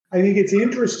I think it's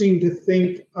interesting to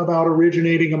think about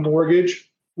originating a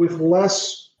mortgage with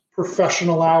less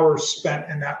professional hours spent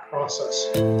in that process.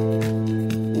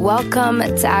 Welcome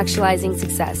to Actualizing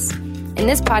Success. In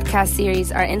this podcast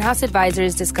series, our in-house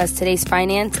advisors discuss today's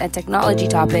finance and technology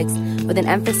topics with an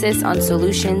emphasis on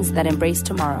solutions that embrace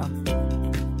tomorrow.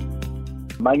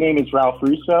 My name is Ralph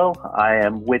Russo. I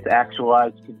am with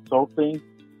Actualize Consulting.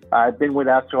 I've been with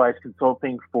Actualize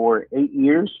Consulting for 8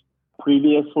 years.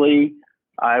 Previously,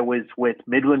 I was with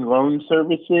Midland Loan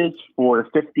Services for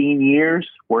 15 years,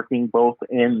 working both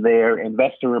in their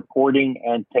investor reporting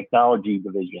and technology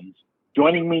divisions.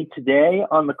 Joining me today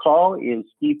on the call is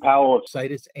Steve Powell of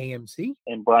Citus AMC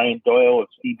and Brian Doyle of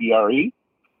CBRE,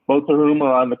 both of whom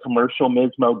are on the Commercial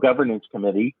MISMO Governance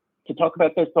Committee, to talk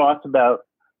about their thoughts about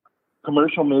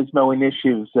commercial MISMO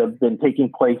initiatives that have been taking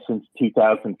place since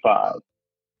 2005.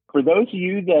 For those of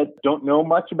you that don't know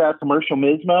much about commercial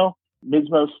MISMO,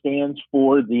 MISMO stands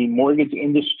for the Mortgage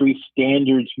Industry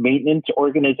Standards Maintenance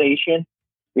Organization.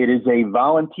 It is a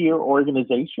volunteer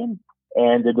organization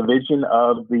and a division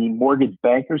of the Mortgage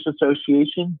Bankers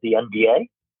Association, the MBA.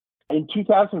 In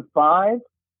 2005,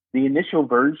 the initial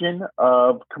version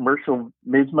of commercial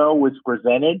MISMO was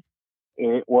presented.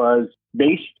 It was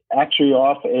based actually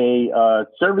off a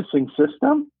servicing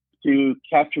system to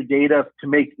capture data to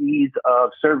make ease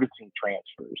of servicing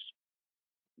transfers.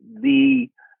 The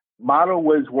model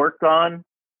was worked on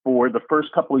for the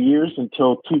first couple of years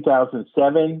until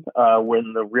 2007,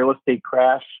 when the real estate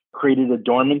crash created a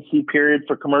dormancy period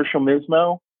for commercial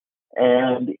MISMO.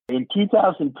 And in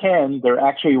 2010, there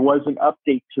actually was an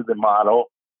update to the model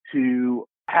to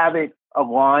have it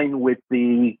align with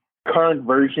the current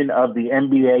version of the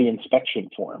MBA inspection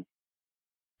form.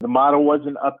 The model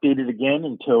wasn't updated again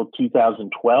until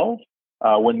 2012,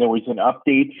 when there was an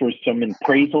update for some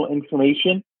appraisal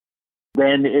information.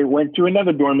 Then it went through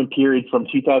another dormant period from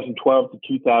 2012 to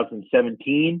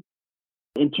 2017.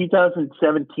 In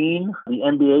 2017, the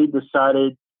MBA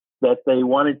decided that they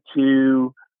wanted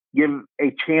to give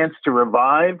a chance to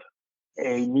revive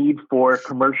a need for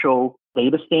commercial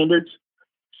data standards.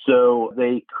 So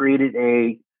they created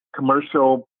a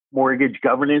Commercial Mortgage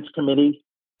Governance Committee,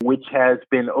 which has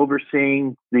been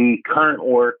overseeing the current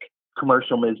work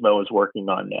Commercial MISMO is working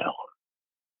on now.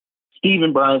 Steve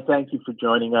and Brian, thank you for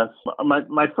joining us.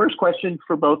 My first question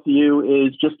for both of you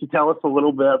is just to tell us a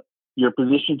little bit about your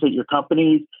positions at your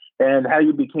companies and how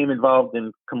you became involved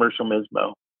in Commercial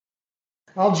MISMO.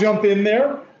 I'll jump in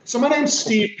there. So my name's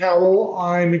Steve Powell.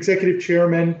 I'm executive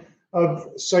chairman of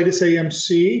Citus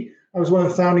AMC. I was one of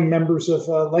the founding members of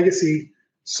Legacy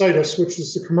Citus, which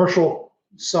is the commercial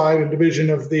side and division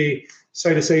of the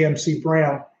Citus AMC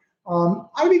brand.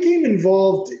 I became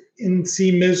involved in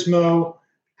CMISMO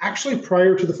actually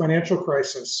prior to the financial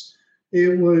crisis.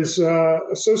 It was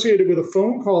associated with a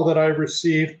phone call that I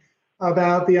received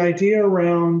about the idea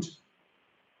around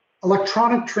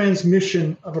electronic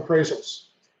transmission of appraisals.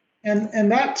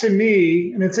 And that to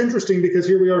me, and it's interesting because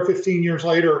here we are 15 years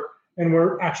later, and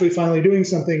we're actually finally doing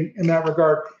something in that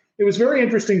regard. It was very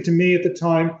interesting to me at the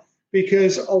time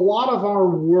because a lot of our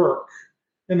work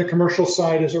in the commercial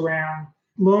side is around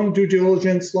loan due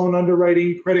diligence, loan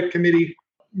underwriting, credit committee,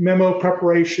 memo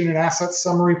preparation, and asset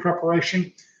summary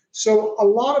preparation. So a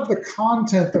lot of the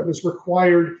content that was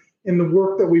required in the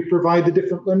work that we provide the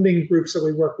different lending groups that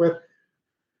we work with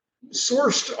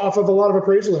sourced off of a lot of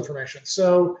appraisal information.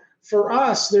 So for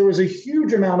us, there was a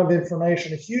huge amount of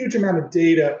information, a huge amount of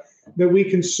data that we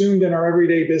consumed in our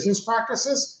everyday business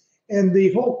practices. And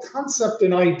the whole concept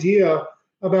and idea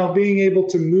about being able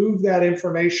to move that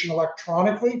information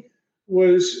electronically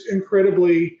was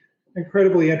incredibly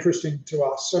interesting to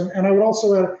us. And I would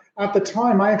also add, at the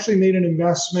time, I actually made an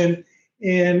investment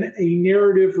in a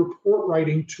narrative report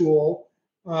writing tool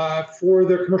for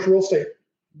the commercial real estate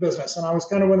business. And I was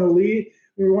kind of we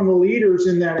were one of the leaders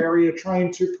in that area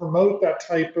trying to promote that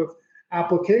type of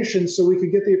application so we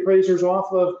could get the appraisers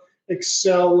off of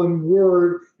Excel and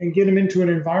Word and get them into an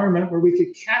environment where we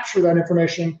could capture that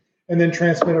information and then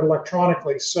transmit it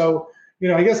electronically. So,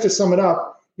 I guess to sum it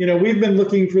up, we've been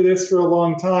looking for this for a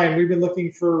long time. We've been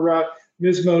looking for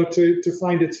MISMO to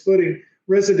find its footing.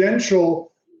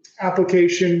 Residential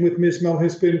application with MISMO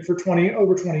has been for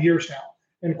over 20 years now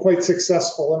and quite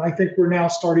successful. And I think we're now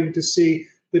starting to see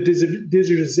the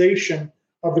digitization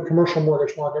of the commercial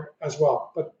mortgage market as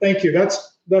well. But thank you.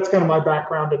 That's kind of my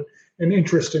background and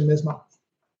interest in MISMO.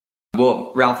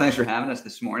 Well, Ralph, thanks for having us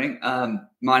this morning.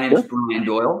 My name is Brian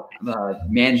Doyle. I'm a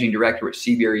managing director at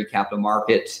CBRE Capital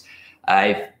Markets.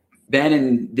 I've been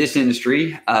in this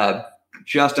industry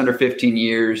just under 15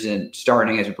 years and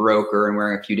starting as a broker and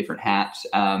wearing a few different hats.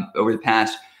 Over the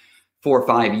past 4 or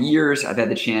 5 years, I've had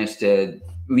the chance to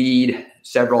lead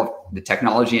several of the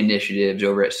technology initiatives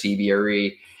over at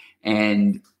CBRE.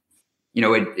 And,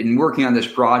 in working on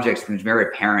this project, it was very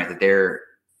apparent that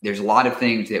there's a lot of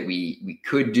things that we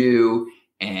could do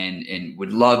and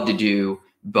would love to do,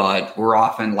 but we're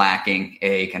often lacking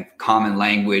a kind of common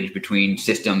language between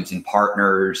systems and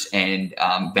partners and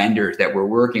vendors that we're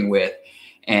working with.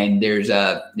 And there's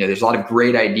a lot of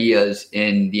great ideas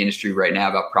in the industry right now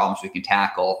about problems we can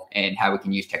tackle and how we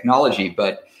can use technology.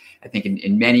 But I think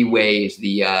in many ways,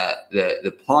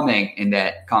 the plumbing in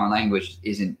that common language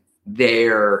isn't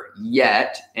there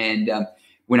yet. And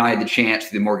when I had the chance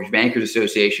to the Mortgage Bankers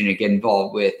Association to get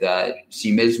involved with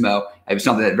CMISMO, it was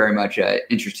something that very much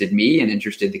interested me and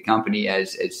interested the company,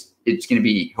 as it's going to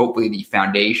be hopefully the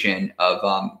foundation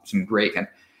of some great kind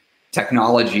of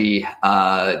technology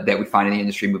that we find in the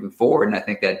industry moving forward. And I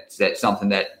think that's something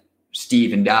that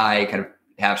Steve and I kind of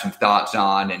have some thoughts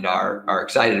on and are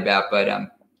excited about, but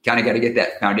kind of got to get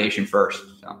that foundation first.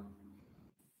 So.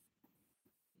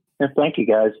 Yeah, thank you,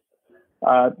 guys.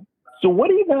 So what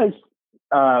do you guys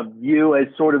view as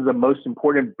sort of the most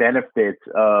important benefits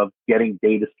of getting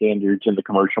data standards in the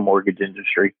commercial mortgage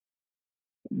industry?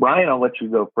 Brian, I'll let you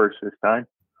go first this time.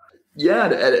 Yeah,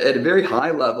 at a very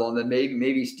high level, and then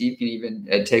maybe Steve can even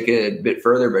take it a bit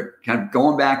further, but kind of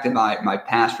going back to my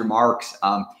past remarks,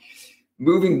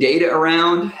 moving data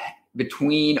around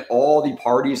between all the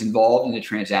parties involved in the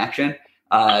transaction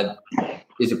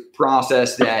is a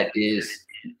process that is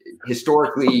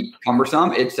historically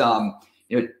cumbersome. It's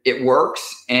it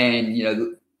works, and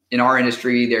in our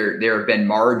industry there have been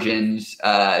margins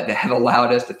that have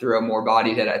allowed us to throw more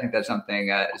bodies at it. I think that's something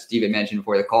Steve had mentioned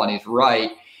before. The quality is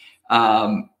right,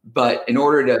 but in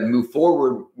order to move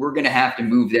forward, we're going to have to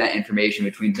move that information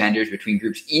between vendors, between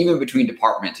groups, even between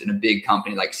departments in a big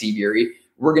company like CBRE.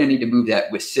 We're going to need to move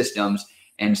that with systems.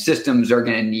 And systems are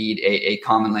going to need a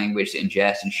common language to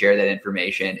ingest and share that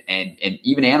information and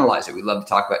even analyze it. We love to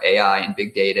talk about AI and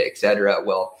big data, et cetera.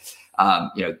 Well,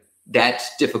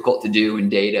 that's difficult to do in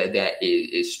data that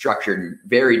is structured in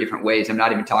very different ways. I'm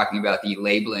not even talking about the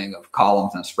labeling of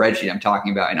columns on a spreadsheet. I'm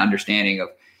talking about an understanding of,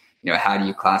 how do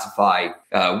you classify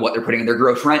what they're putting in their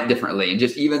gross rent differently, and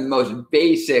just even the most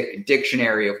basic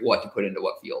dictionary of what to put into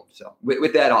what field. So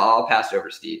with that, I'll pass it over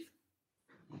to Steve.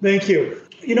 Thank you.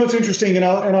 It's interesting, and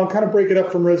I'll kind of break it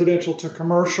up from residential to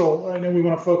commercial. I know we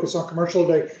want to focus on commercial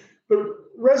today, but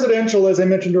residential, as I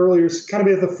mentioned earlier, is kind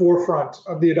of at the forefront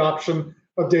of the adoption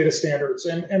of data standards.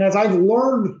 And as I've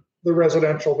learned the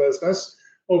residential business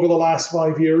over the last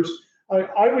 5 years,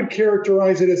 I would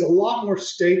characterize it as a lot more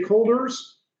stakeholders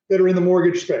that are in the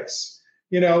mortgage space.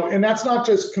 And that's not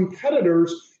just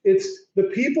competitors; it's the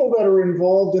people that are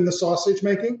involved in the sausage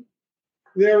making.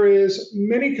 There is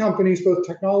many companies, both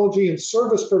technology and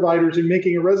service providers, in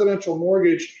making a residential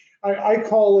mortgage. I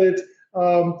call it,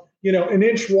 an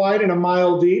inch wide and a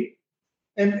mile deep.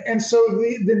 And so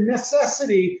the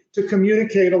necessity to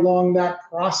communicate along that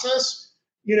process,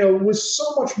 was so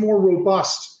much more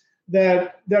robust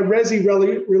that Resi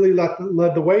really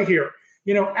led the way here.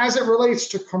 As it relates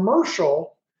to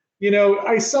commercial,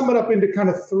 I sum it up into kind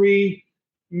of 3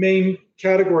 main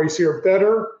categories here: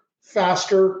 better,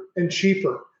 faster, and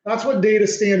cheaper. That's what data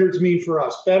standards mean for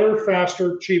us: better,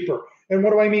 faster, cheaper. And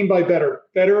what do I mean by better?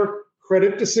 Better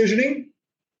credit decisioning,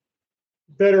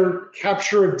 better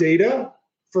capture of data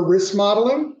for risk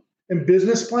modeling and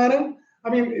business planning. I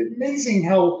mean, amazing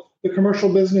how the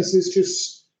commercial business is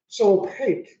just so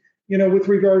opaque, with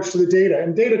regards to the data.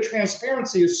 And data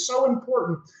transparency is so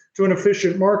important to an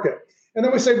efficient market. And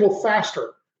then we say, well,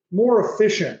 faster, more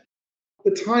efficient.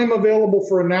 The time available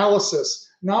for analysis,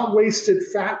 not wasted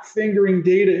fat-fingering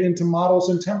data into models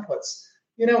and templates.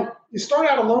 You start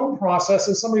out a loan process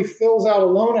and somebody fills out a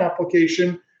loan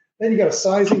application, then you got to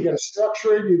size it, you got to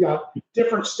structure it, you got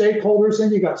different stakeholders,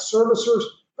 then you got servicers.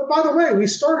 But by the way, we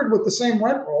started with the same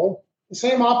rent roll, the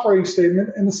same operating statement,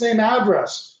 and the same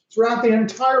address throughout the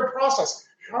entire process.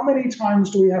 How many times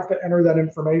do we have to enter that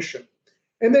information?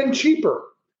 And then cheaper.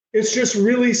 It's just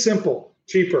really simple,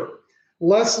 cheaper.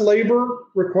 Less labor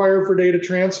required for data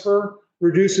transfer,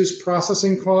 reduces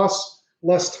processing costs,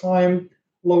 less time,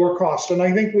 lower cost. And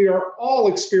I think we are all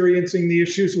experiencing the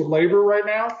issues with labor right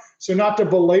now. So not to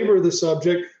belabor the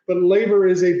subject, but labor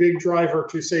is a big driver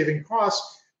to saving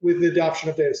costs with the adoption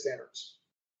of data standards.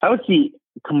 How has the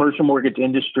commercial mortgage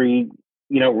industry,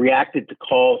 reacted to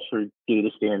calls for data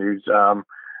standards?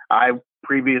 I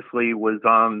previously was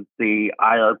on the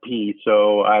IRP,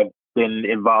 so I've been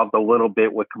involved a little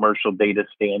bit with commercial data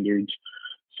standards.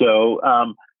 So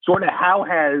sort of how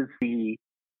has the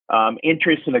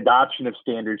interest and adoption of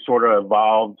standards sort of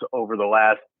evolved over the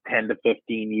last 10 to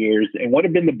 15 years? And what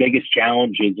have been the biggest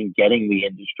challenges in getting the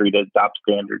industry to adopt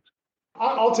standards?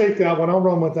 I'll take that one. I'll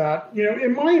run with that.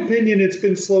 In my opinion, it's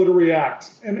been slow to react,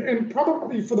 and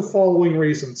probably for the following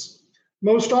reasons.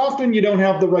 Most often, you don't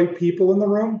have the right people in the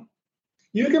room.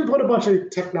 You can put a bunch of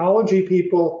technology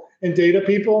people and data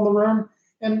people in the room,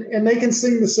 and they can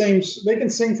sing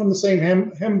from the same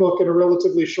hymn book in a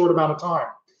relatively short amount of time.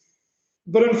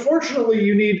 But unfortunately,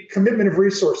 you need commitment of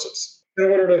resources in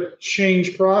order to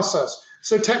change process.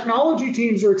 So technology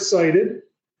teams are excited.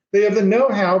 They have the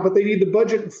know-how, but they need the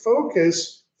budget and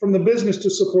focus from the business to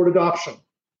support adoption.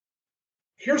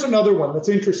 Here's another one that's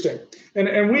interesting.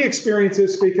 And we experience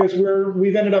this because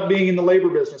we've ended up being in the labor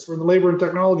business. We're in the labor and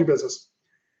technology business.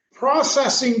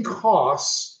 Processing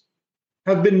costs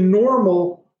have been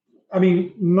nominal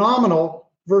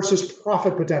versus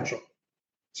profit potential.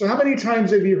 So how many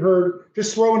times have you heard,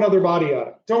 just throw another body at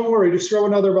it? Don't worry, just throw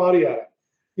another body at it.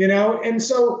 And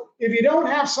so if you don't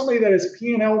have somebody that has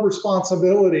P&L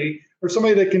responsibility or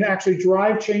somebody that can actually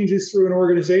drive changes through an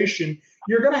organization,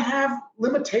 you're going to have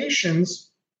limitations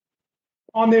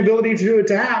on the ability to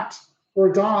adapt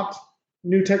or adopt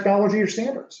new technology or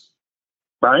standards.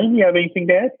 Brian, you have anything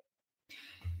to add?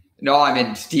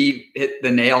 No, Steve hit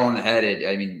the nail on the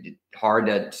head. Hard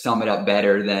to sum it up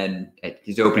better than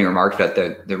his opening remarks about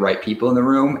the right people in the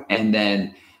room. And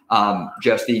then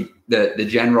just the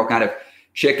general kind of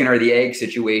chicken or the egg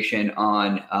situation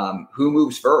on who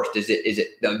moves first. Is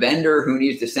it the vendor who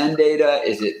needs to send data?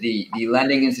 Is it the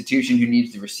lending institution who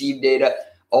needs to receive data?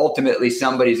 Ultimately,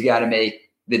 somebody's got to make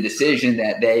the decision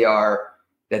that they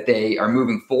are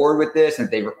moving forward with this and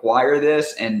they require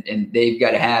this, and they've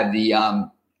got to have the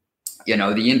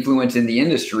the influence in the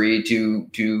industry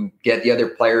to get the other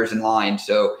players in line.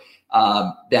 So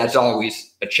that's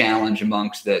always a challenge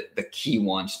amongst the key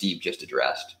ones Steve just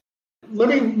addressed. Let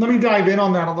me dive in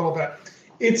on that a little bit.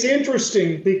 It's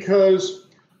interesting because,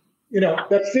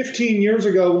 that 15 years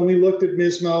ago when we looked at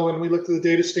MISMO and we looked at the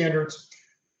data standards,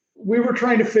 we were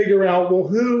trying to figure out, well,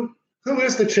 who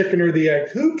is the chicken or the egg?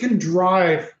 Who can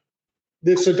drive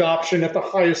this adoption at the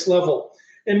highest level?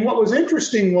 And what was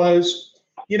interesting was,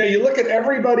 you look at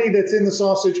everybody that's in the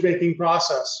sausage making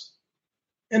process,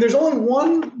 and there's only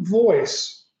one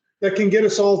voice that can get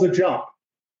us all to jump.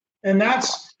 And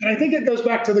I think it goes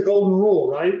back to the golden rule,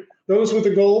 right? Those with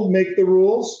the gold make the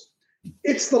rules.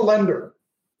 It's the lender.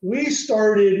 We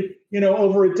started,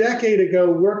 over a decade ago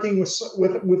working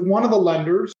with one of the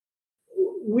lenders.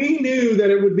 We knew that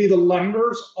it would be the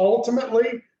lenders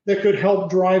ultimately that could help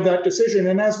drive that decision.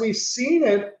 And as we've seen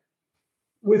it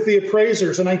with the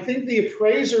appraisers, and I think the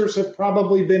appraisers have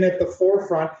probably been at the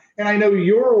forefront, and I know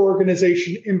your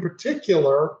organization in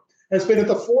particular has been at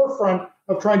the forefront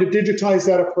of trying to digitize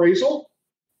that appraisal.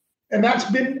 And that's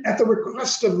been at the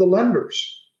request of the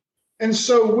lenders. And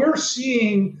so we're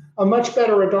seeing a much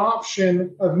better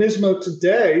adoption of MISMO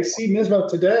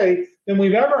today than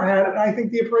we've ever had. And I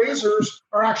think the appraisers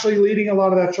are actually leading a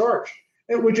lot of that charge,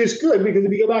 which is good, because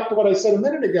if you go back to what I said a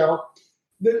minute ago,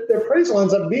 the appraisal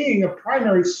ends up being a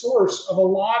primary source of a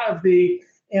lot of the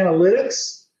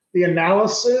analytics, the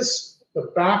analysis,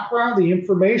 the background, the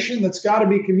information that's got to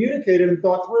be communicated and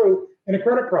thought through in a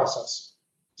credit process.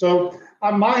 So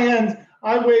on my end,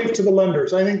 I wave to the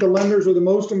lenders. I think the lenders are the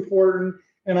most important,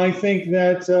 and I think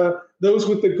that those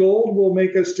with the gold will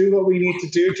make us do what we need to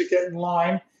do to get in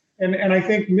line. And I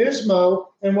think MISMO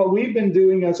and what we've been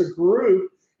doing as a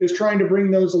group is trying to bring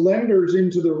those lenders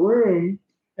into the room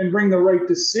and bring the right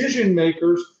decision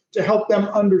makers to help them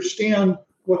understand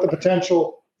what the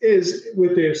potential is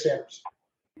with data standards.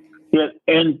 Yeah,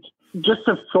 and just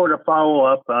to sort of follow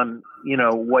up on,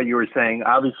 what you were saying,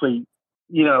 obviously,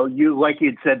 you, like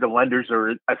you'd said, the lenders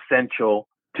are essential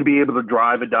to be able to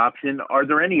drive adoption. Are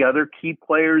there any other key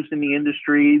players in the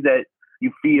industry that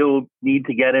you feel need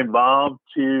to get involved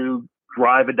to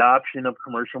drive adoption of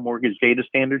commercial mortgage data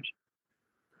standards?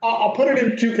 I'll put it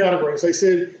in two categories. I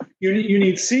said you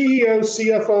need CEOs,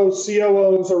 CFOs,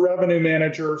 COOs, or revenue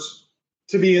managers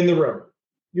to be in the room.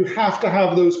 You have to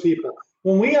have those people.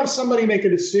 When we have somebody make a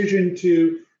decision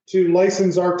to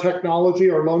license our technology,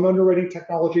 our loan underwriting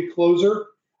technology Closer,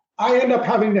 I end up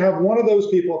having to have one of those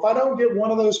people. If I don't get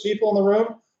one of those people in the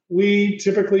room, we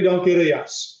typically don't get a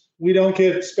yes. We don't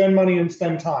get spend money and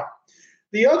spend time.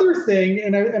 The other thing,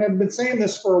 and I've been saying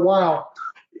this for a while,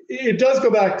 it does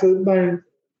go back to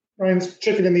Ryan's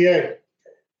chicken and the egg.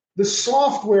 The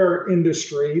software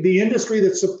industry, the industry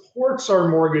that supports our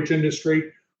mortgage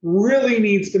industry, really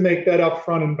needs to make that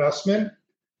upfront investment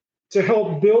to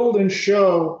help build and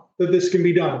show that this can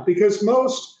be done. Because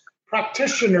most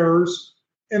practitioners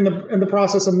in the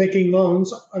process of making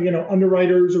loans,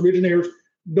 underwriters, originators,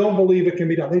 don't believe it can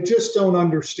be done. They just don't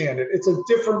understand it.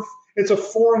 It's a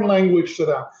foreign language to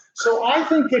them. So I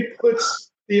think it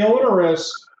puts the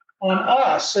onerous on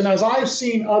us. And as I've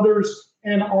seen others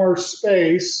in our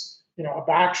space, a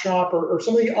Backshop or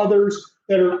some of the others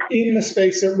that are in the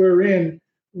space that we're in,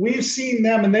 we've seen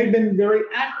them, and they've been very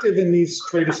active in these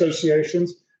trade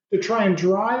associations to try and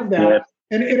drive that. Yeah.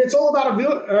 And it's all about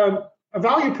a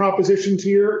value proposition to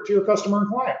your customer and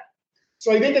client.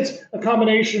 So I think it's a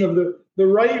combination of the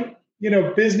right,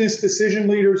 business decision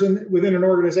leaders within an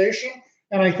organization.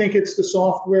 And I think it's the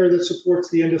software that supports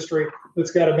the industry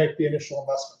that's got to make the initial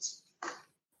investments.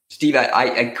 Steve,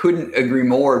 I couldn't agree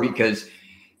more, because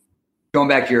going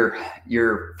back to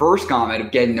your first comment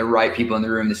of getting the right people in the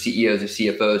room, the CEOs, the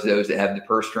CFOs, those that have the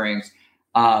purse strings,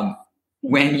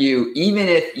 even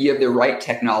if you have the right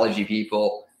technology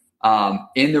people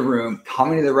in the room,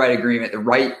 coming to the right agreement,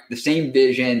 the same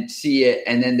vision, see it,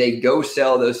 and then they go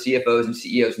sell those CFOs and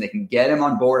CEOs and they can get them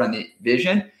on board on the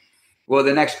vision. Well,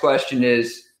 the next question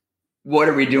is, what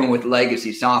are we doing with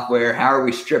legacy software? How are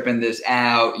we stripping this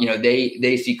out?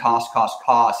 They see cost,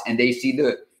 and they see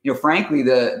frankly,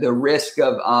 the risk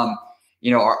of,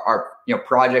 our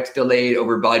projects delayed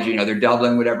over budget. They're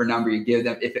doubling whatever number you give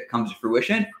them if it comes to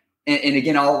fruition. And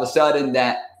again, all of a sudden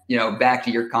that, back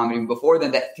to your comment before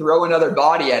then, that throw another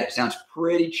body at it sounds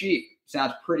pretty cheap,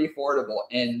 sounds pretty affordable.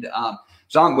 And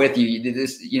so I'm with you. You did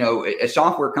this, a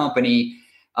software company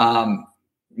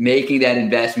making that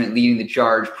investment, leading the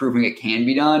charge, proving it can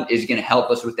be done is going to help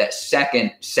us with that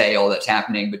second sale that's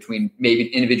happening between maybe an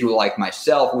individual like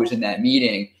myself who's in that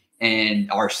meeting and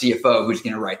our CFO who's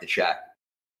going to write the check.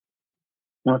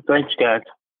 Well, thanks, guys.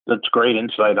 That's great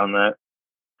insight on that.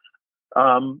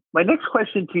 My next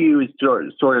question to you is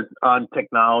sort of on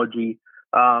technology.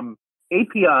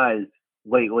 APIs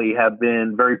lately have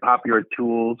been very popular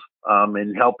tools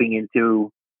in helping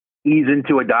ease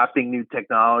into adopting new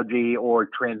technology or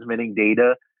transmitting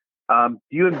data. Do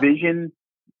you envision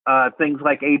things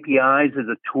like APIs as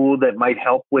a tool that might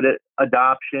help with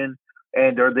adoption?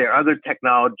 And are there other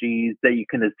technologies that you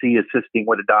can see assisting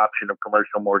with adoption of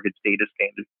commercial mortgage data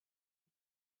standards?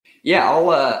 Yeah,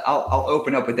 I'll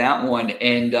open up with that one.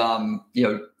 And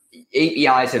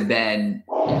APIs have been,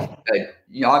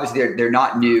 obviously they're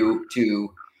not new to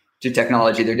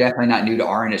technology. They're definitely not new to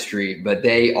our industry, but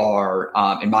they are,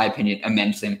 in my opinion,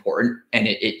 immensely important. And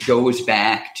it goes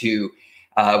back to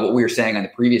what we were saying on the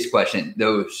previous question,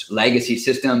 those legacy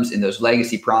systems and those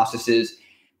legacy processes.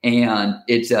 And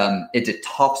it's a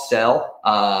tough sell,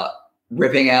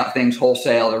 ripping out things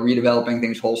wholesale or redeveloping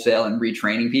things wholesale and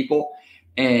retraining people.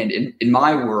 And in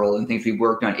my world and things we've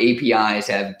worked on, APIs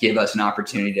give us an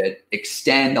opportunity to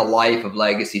extend the life of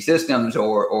legacy systems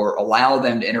or allow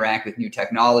them to interact with new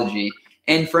technology.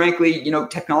 And frankly,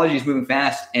 technology is moving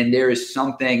fast, and there is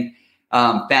something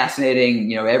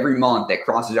fascinating, every month that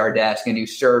crosses our desk, a new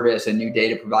service, a new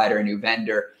data provider, a new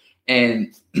vendor.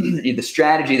 And the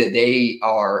strategy that they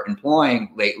are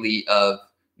employing lately of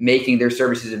making their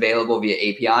services available via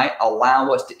API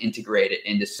allow us to integrate it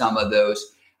into some of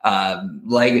those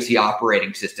legacy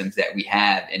operating systems that we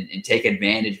have and take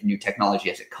advantage of new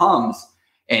technology as it comes,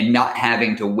 and not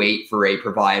having to wait for a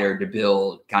provider to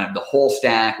build kind of the whole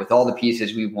stack with all the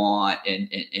pieces we want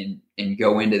and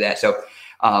go into that. So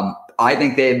I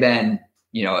think they've been,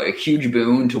 a huge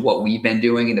boon to what we've been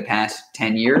doing in the past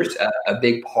 10 years, a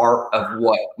big part of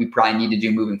what we probably need to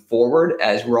do moving forward,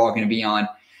 as we're all going to be on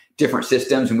different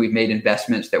systems and we've made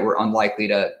investments that we're unlikely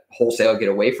to wholesale get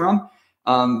away from.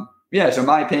 So in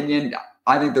my opinion,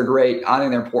 I think they're great. I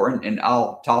think they're important, and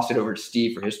I'll toss it over to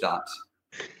Steve for his thoughts.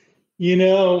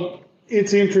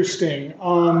 It's interesting.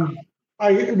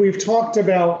 We've talked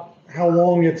about how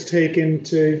long it's taken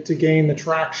to gain the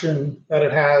traction that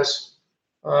it has,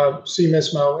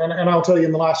 CMISMO. And I'll tell you,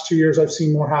 in the last 2 years, I've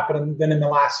seen more happen than in the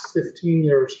last 15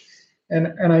 years.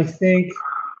 And I think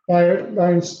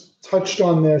I touched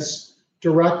on this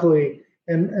directly,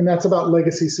 and that's about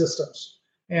legacy systems.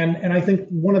 And I think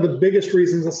one of the biggest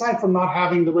reasons, aside from not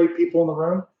having the right people in the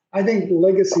room, I think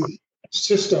legacy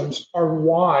systems are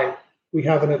why we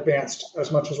haven't advanced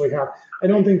as much as we have. I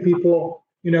don't think people,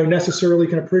 necessarily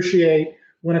can appreciate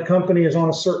when a company is on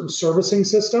a certain servicing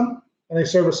system and they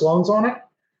service loans on it,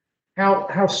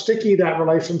 how sticky that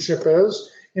relationship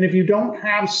is. And if you don't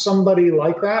have somebody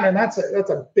like that, and that's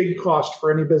a big cost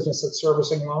for any business that's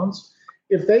servicing loans,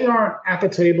 if they aren't at the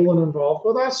table and involved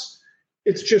with us,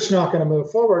 it's just not going to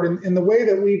move forward. And the way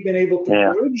that we've been able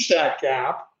to bridge that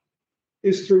gap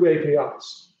is through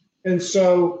APIs. And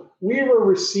so we were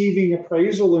receiving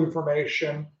appraisal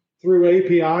information through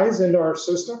APIs into our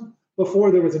system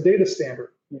before there was a data standard.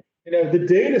 The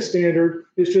data standard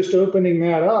is just opening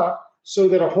that up so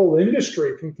that a whole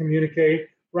industry can communicate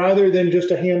rather than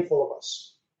just a handful of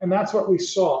us. And that's what we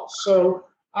saw. So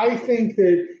I think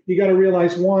that you got to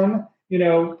realize, one,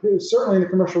 certainly in the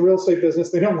commercial real estate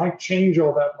business, they don't like change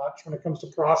all that much when it comes to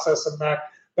process and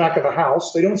back of the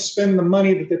house. They don't spend the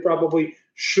money that they probably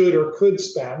should or could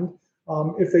spend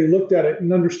if they looked at it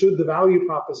and understood the value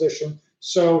proposition.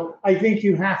 So I think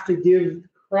you have to give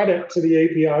credit to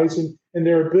the APIs and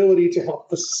their ability to help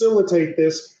facilitate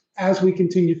this as we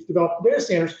continue to develop data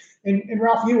standards. And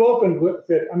Ralph, you opened with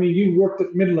it. I mean, you worked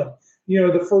at Midland.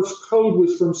 The first code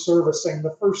was from servicing.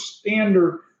 The first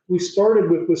standard we started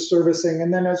with was servicing.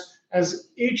 And then as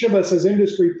each of us as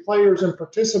industry players and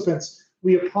participants,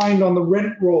 we opined on the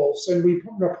rent rolls and we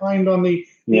opined on the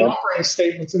operating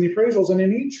statements and the appraisals. And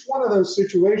in each one of those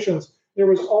situations, there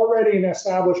was already an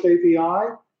established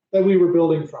API that we were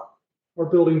building from or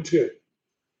building to.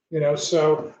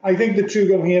 So I think the two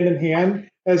go hand in hand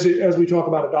as we talk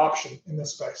about adoption in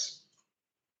this space.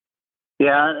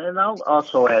 Yeah, and I'll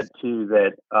also add too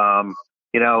that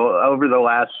over the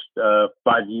last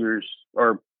 5 years,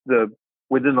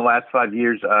 within the last 5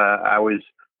 years, I was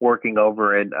working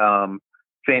over at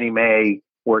Fannie Mae,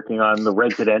 working on the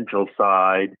residential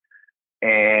side,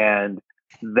 and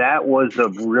that was a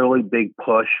really big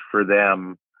push for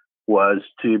them, was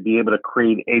to be able to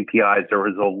create APIs. There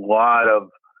was a lot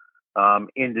of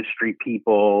industry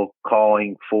people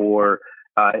calling for,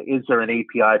 is there an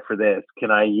API for this?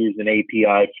 Can I use an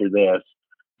API for this?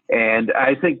 And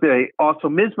I think also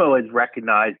MISMO has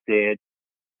recognized it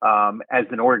as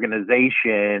an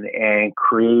organization and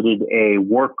created a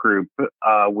work group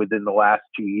within the last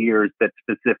 2 years that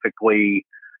specifically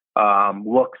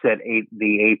looks at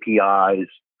the APIs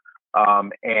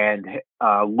and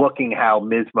looking how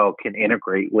MISMO can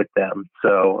integrate with them.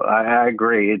 So I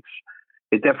agree.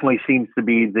 It definitely seems to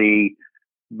be the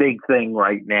big thing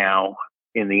right now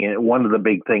one of the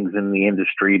big things in the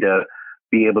industry, to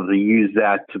be able to use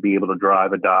that to be able to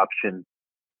drive adoption.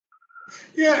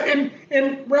 Yeah,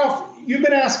 and Ralph, you've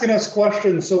been asking us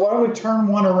questions, so why don't we turn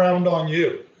one around on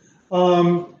you?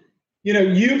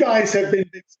 You guys have been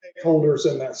big stakeholders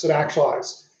in this at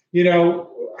Actualize.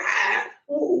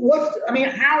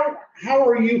 How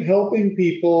are you helping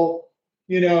people,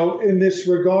 in this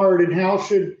regard, and how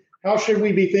should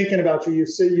we be thinking about you? You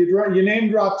say you name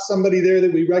drop somebody there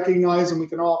that we recognize and we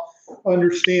can all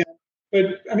understand.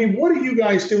 But what are you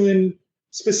guys doing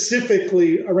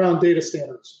specifically around data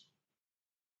standards?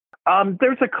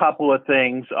 There's a couple of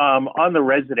things on the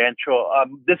residential.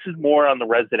 This is more on the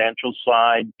residential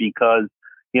side because,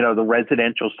 the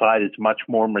residential side is much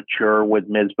more mature with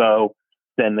MISMO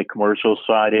than the commercial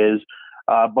side is.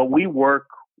 But we work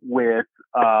with,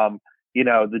 the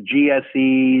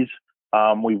GSEs.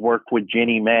 We've worked with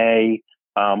Ginnie Mae.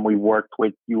 We've worked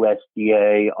with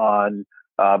USDA on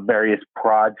various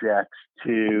projects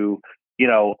to,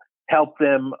 help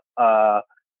them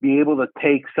be able to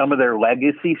take some of their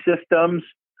legacy systems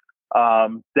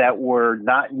that were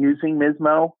not using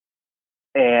MISMO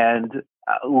and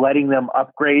letting them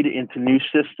upgrade into new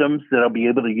systems that'll be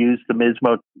able to use the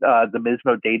MISMO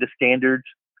data standards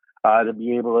to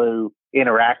be able to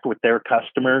interact with their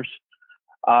customers.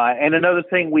 And another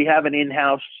thing, we have an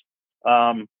in-house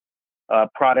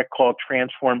product called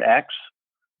Transform X,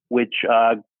 which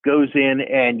goes in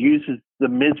and uses the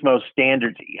MISMO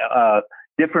standards,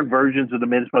 different versions of the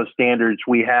MISMO standards.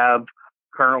 We have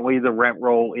currently the rent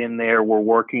roll in there. We're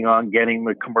working on getting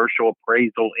the commercial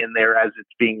appraisal in there as it's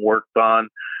being worked on,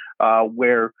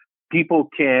 where people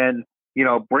can,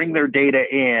 bring their data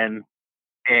in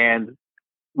and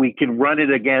we can run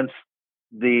it against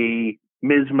the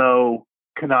MISMO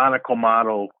canonical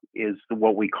model is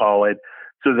what we call it,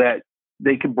 so that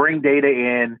they can bring data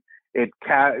in. It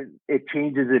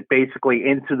changes it basically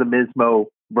into the MISMO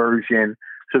version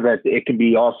so that it can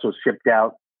be also shipped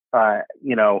out,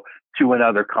 to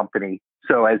another company.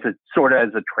 So as a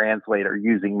translator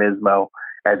using MISMO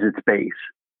as its base.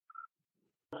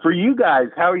 For you guys,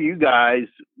 how are you guys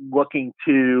looking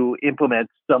to implement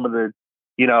some of the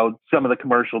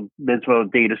commercial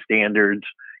MISMO data standards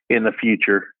in the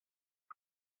future?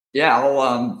 Yeah,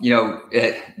 I'll,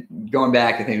 going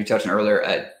back, I think we touched on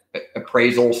earlier,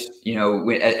 appraisals,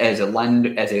 as a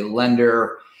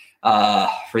lender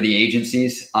for the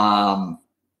agencies,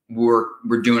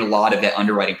 we're doing a lot of that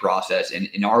underwriting process. And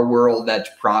in our world, that's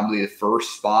probably the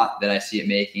first spot that I see it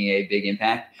making a big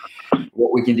impact.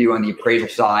 What we can do on the appraisal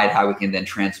side, how we can then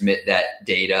transmit that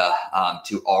data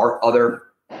to our other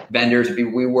vendors that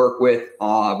we work with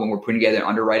when we're putting together an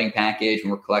underwriting package,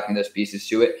 when we're collecting those pieces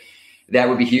to it, that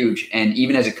would be huge. And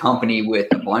even as a company with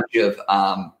a bunch of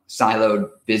siloed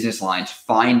business lines,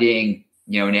 finding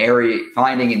an area,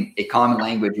 finding a common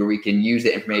language where we can use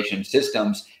the information in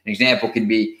systems. An example could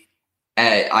be,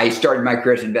 I started my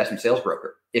career as an investment sales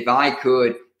broker. If I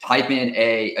could type in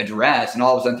a address and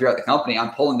all of a sudden throughout the company,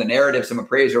 I'm pulling the narrative some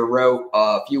appraiser wrote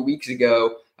a few weeks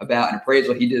ago about an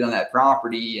appraisal he did on that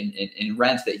property and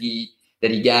rents that he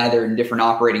gathered in different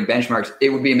operating benchmarks, it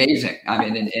would be amazing. I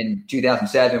mean, in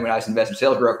 2007, when I was an investment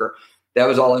sales broker, that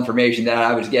was all information that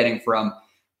I was getting from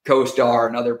CoStar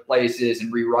and other places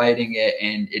and rewriting it,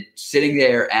 and it's sitting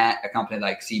there at a company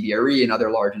like CBRE and other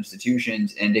large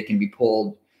institutions, and it can be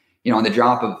pulled, on the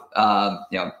drop of,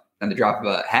 on the drop of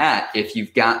a hat if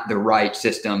you've got the right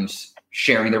systems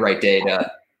sharing the right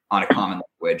data on a common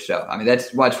language. So, I mean,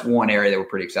 that's one area that we're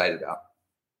pretty excited about.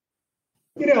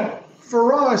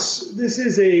 For us, this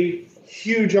is a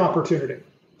huge opportunity,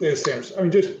 data standards. I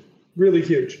mean, just really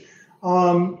huge.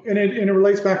 And it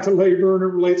relates back to labor, and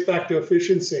it relates back to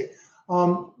efficiency.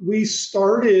 We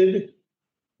started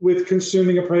with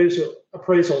consuming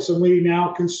appraisals, and we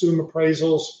now consume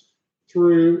appraisals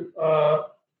through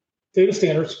data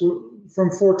standards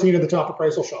from 14 of the top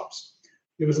appraisal shops.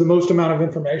 It was the most amount of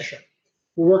information.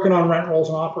 We're working on rent rolls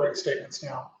and operating statements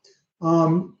now.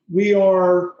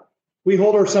 We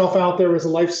hold ourselves out there as a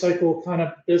life cycle kind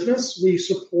of business. We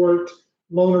support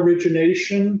loan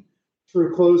origination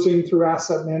through closing, through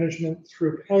asset management,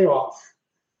 through payoff.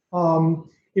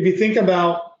 If you think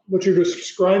about what you're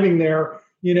describing there,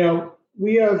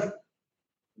 we have a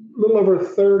little over a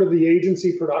third of the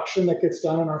agency production that gets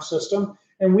done in our system.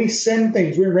 And we send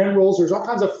things, we rent rolls, there's all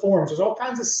kinds of forms, there's all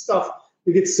kinds of stuff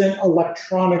that gets sent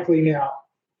electronically now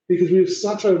because we have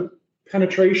such a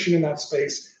penetration in that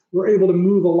space. We're able to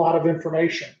move a lot of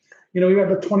information. We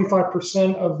have about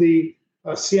 25% of the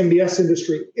CMBS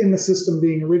industry in the system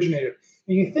being originated.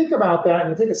 And you think about that, and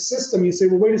you take a system, you say,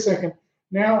 well, wait a second.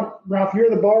 Now, Ralph, you're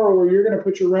the borrower. You're going to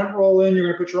put your rent roll in. You're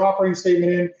going to put your operating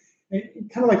statement in.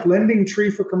 And kind of like Lending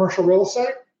Tree for commercial real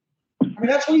estate. I mean,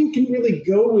 that's why you can really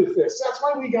go with this. That's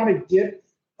why we got to get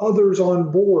others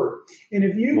on board. And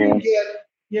if you can get,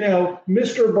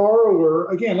 Mr. Borrower,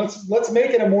 again, let's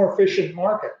make it a more efficient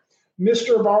market.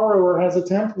 Mr. Borrower has a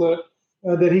template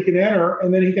that he can enter,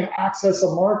 and then he can access a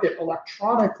market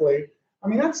electronically. I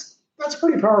mean, that's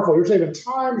pretty powerful. You're saving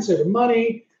time, you're saving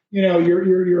money.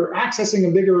 You're accessing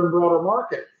a bigger and broader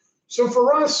market. So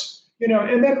for us,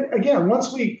 and then again,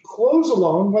 once we close a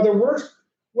loan, whether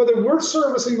we're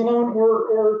servicing the loan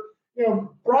or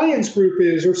Brian's group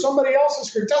is or somebody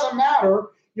else's group, doesn't matter.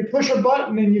 You push a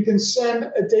button and you can send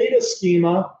a data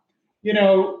schema,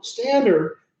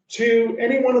 standard to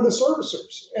any one of the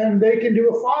servicers, and they can do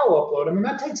a file upload. I mean,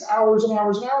 that takes hours and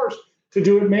hours and hours to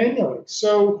do it manually.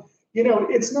 So,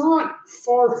 it's not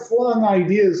far-flung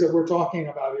ideas that we're talking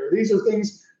about here. These are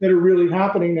things that are really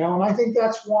happening now, and I think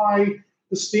that's why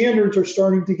the standards are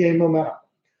starting to gain momentum.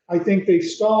 I think they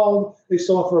stalled. They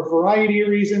stalled for a variety of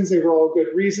reasons. They were all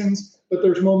good reasons, but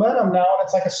there's momentum now, and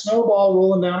it's like a snowball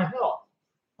rolling down a hill.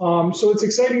 So it's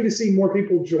exciting to see more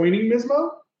people joining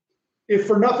MISMO, if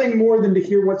for nothing more than to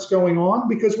hear what's going on,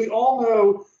 because we all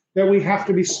know that we have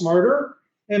to be smarter.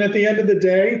 And at the end of the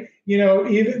day,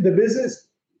 even the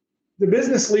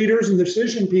business leaders and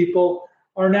decision people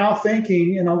are now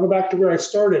thinking, and I'll go back to where I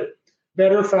started,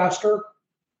 better, faster,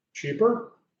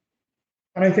 cheaper.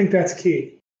 And I think that's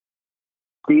key.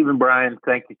 Steve and Brian,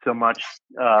 thank you so much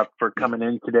for coming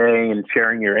in today and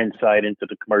sharing your insight into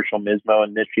the commercial MISMO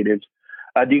initiatives.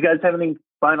 Do you guys have any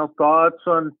final thoughts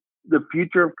on the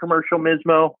future of commercial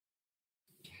MISMO?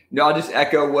 No, I'll just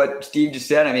echo what Steve just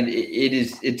said. I mean,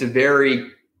 it's a very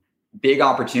big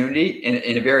opportunity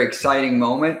in a very exciting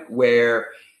moment where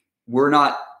we're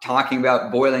not talking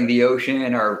about boiling the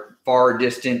ocean or far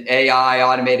distant AI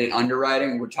automated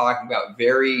underwriting. We're talking about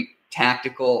very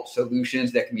tactical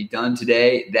solutions that can be done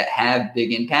today that have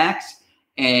big impacts.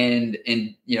 And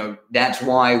that's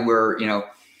why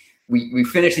we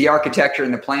finished the architecture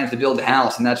and the plans to build the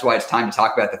house. And that's why it's time to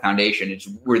talk about the foundation.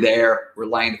 We're there, we're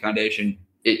laying the foundation.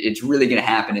 It's really going to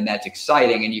happen. And that's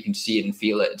exciting. And you can see it and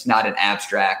feel it. It's not an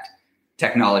abstract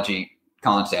technology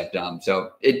concept.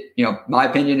 So my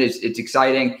opinion is it's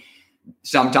exciting.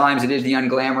 Sometimes it is the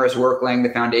unglamorous work laying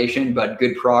the foundation, but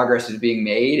good progress is being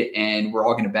made and we're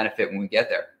all going to benefit when we get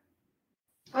there.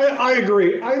 I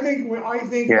agree. I think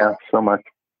yeah, so much.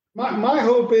 My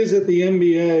hope is that the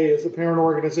MBA as a parent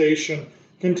organization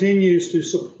continues to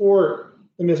support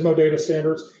the MISMO data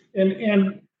standards.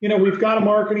 And we've got a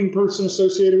marketing person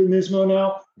associated with MISMO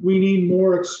now. We need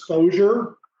more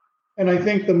exposure. And I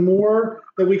think the more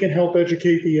that we can help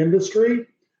educate the industry,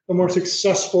 the more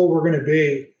successful we're going to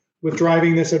be with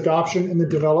driving this adoption and the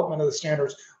development of the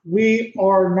standards. We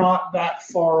are not that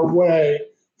far away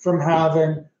from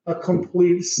having a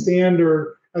complete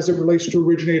standard as it relates to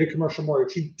originate a commercial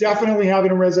mortgage. You definitely have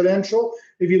it in residential.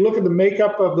 If you look at the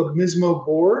makeup of the MISMO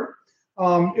board,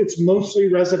 it's mostly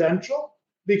residential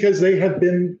because they have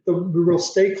been the real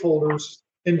stakeholders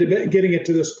in getting it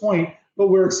to this point. But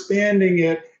we're expanding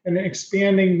it and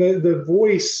expanding the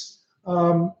voice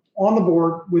on the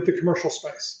board with the commercial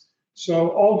space. So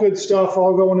all good stuff,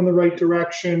 all going in the right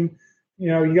direction. You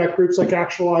know, you got groups like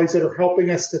Actualize that are helping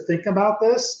us to think about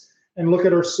this and look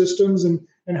at our systems and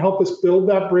help us build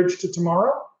that bridge to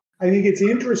tomorrow. I think it's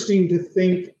interesting to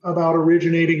think about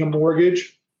originating a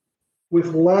mortgage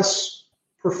with less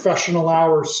professional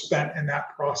hours spent in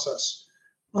that process.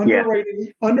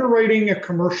 Underwriting a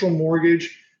commercial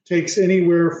mortgage takes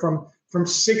anywhere from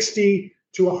 60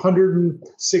 to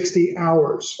 160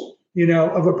 hours, you know,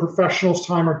 of a professional's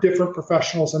time or different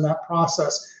professionals in that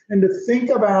process. And to think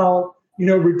about, you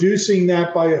know, reducing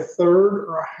that by a third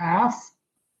or a half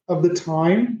of the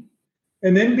time,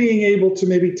 and then being able to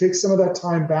maybe take some of that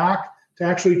time back to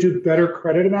actually do better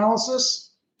credit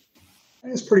analysis,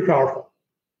 is pretty powerful.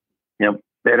 Yep.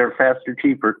 Better, faster,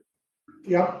 cheaper.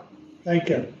 Yep. Thank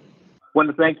you. I want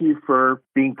to thank you for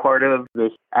being part of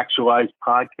this Actualize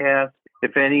podcast.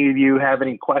 If any of you have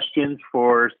any questions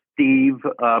for Steve,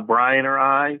 Brian, or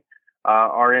I,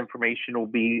 our information will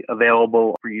be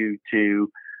available for you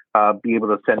to be able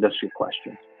to send us your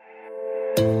questions.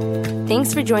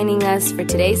 Thanks for joining us for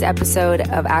today's episode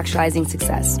of Actualizing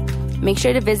Success. Make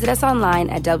sure to visit us online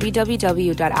at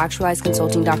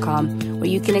www.actualizeconsulting.com, where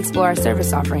you can explore our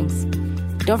service offerings.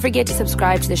 Don't forget to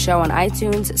subscribe to the show on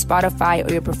iTunes, Spotify,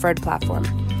 or your preferred platform.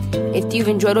 If you've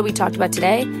enjoyed what we talked about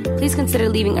today, please consider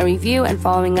leaving a review and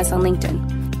following us on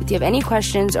LinkedIn. If you have any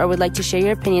questions or would like to share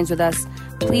your opinions with us,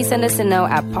 please send us a note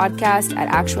at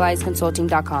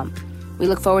podcast@actualizeconsulting.com. We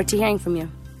look forward to hearing from you.